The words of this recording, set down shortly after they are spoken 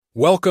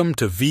Welcome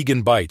to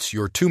Vegan Bites,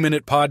 your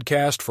 2-minute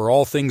podcast for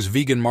all things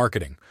vegan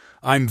marketing.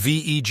 I'm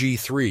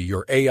VEG3,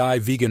 your AI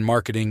vegan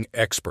marketing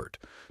expert.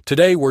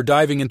 Today we're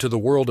diving into the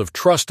world of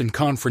trust and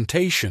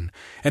confrontation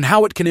and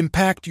how it can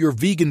impact your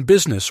vegan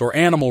business or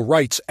animal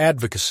rights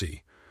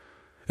advocacy.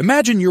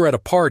 Imagine you're at a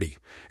party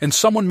and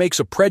someone makes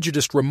a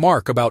prejudiced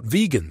remark about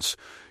vegans.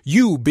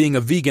 You, being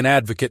a vegan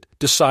advocate,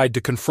 decide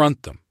to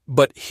confront them.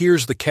 But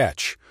here's the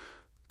catch.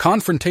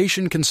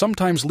 Confrontation can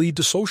sometimes lead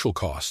to social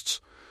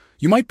costs.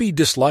 You might be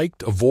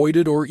disliked,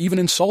 avoided, or even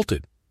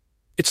insulted.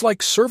 It's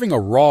like serving a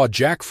raw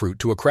jackfruit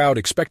to a crowd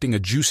expecting a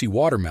juicy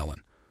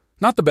watermelon.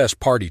 Not the best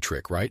party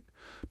trick, right?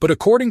 But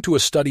according to a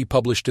study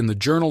published in the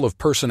Journal of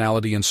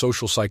Personality and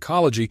Social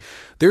Psychology,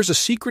 there's a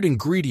secret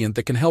ingredient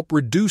that can help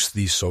reduce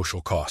these social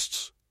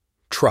costs.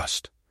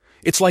 Trust.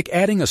 It's like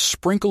adding a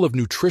sprinkle of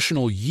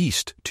nutritional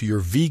yeast to your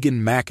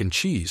vegan mac and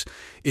cheese.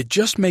 It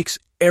just makes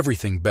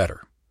everything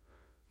better.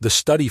 The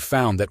study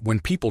found that when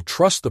people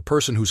trust the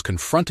person who's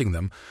confronting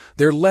them,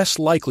 they're less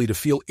likely to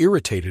feel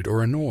irritated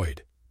or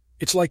annoyed.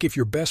 It's like if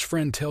your best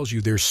friend tells you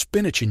there's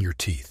spinach in your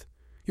teeth.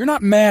 You're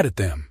not mad at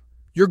them.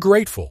 You're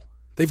grateful.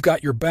 They've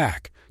got your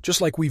back, just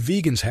like we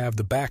vegans have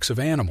the backs of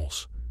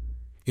animals.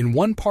 In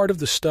one part of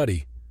the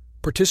study,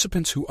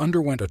 participants who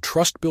underwent a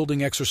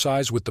trust-building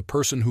exercise with the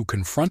person who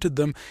confronted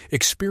them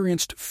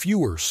experienced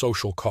fewer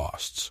social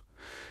costs.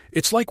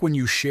 It's like when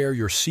you share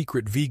your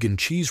secret vegan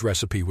cheese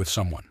recipe with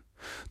someone.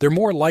 They're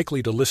more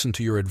likely to listen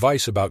to your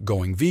advice about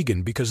going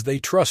vegan because they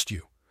trust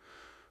you.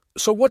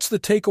 So what's the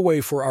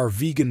takeaway for our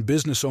vegan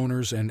business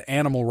owners and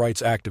animal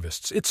rights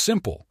activists? It's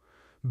simple.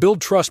 Build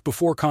trust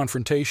before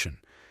confrontation.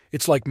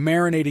 It's like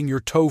marinating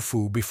your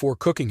tofu before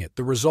cooking it.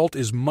 The result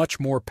is much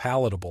more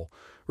palatable.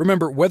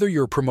 Remember, whether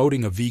you're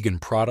promoting a vegan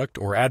product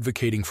or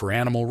advocating for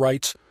animal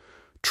rights,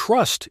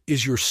 trust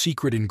is your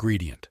secret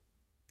ingredient.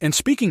 And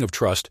speaking of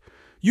trust,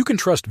 you can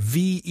trust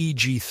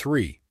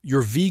VEG3,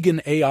 your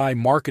vegan AI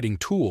marketing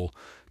tool,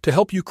 to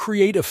help you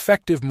create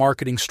effective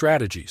marketing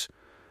strategies.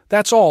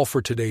 That's all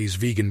for today's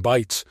Vegan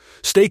Bites.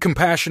 Stay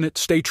compassionate,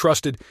 stay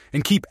trusted,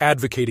 and keep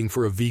advocating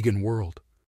for a vegan world.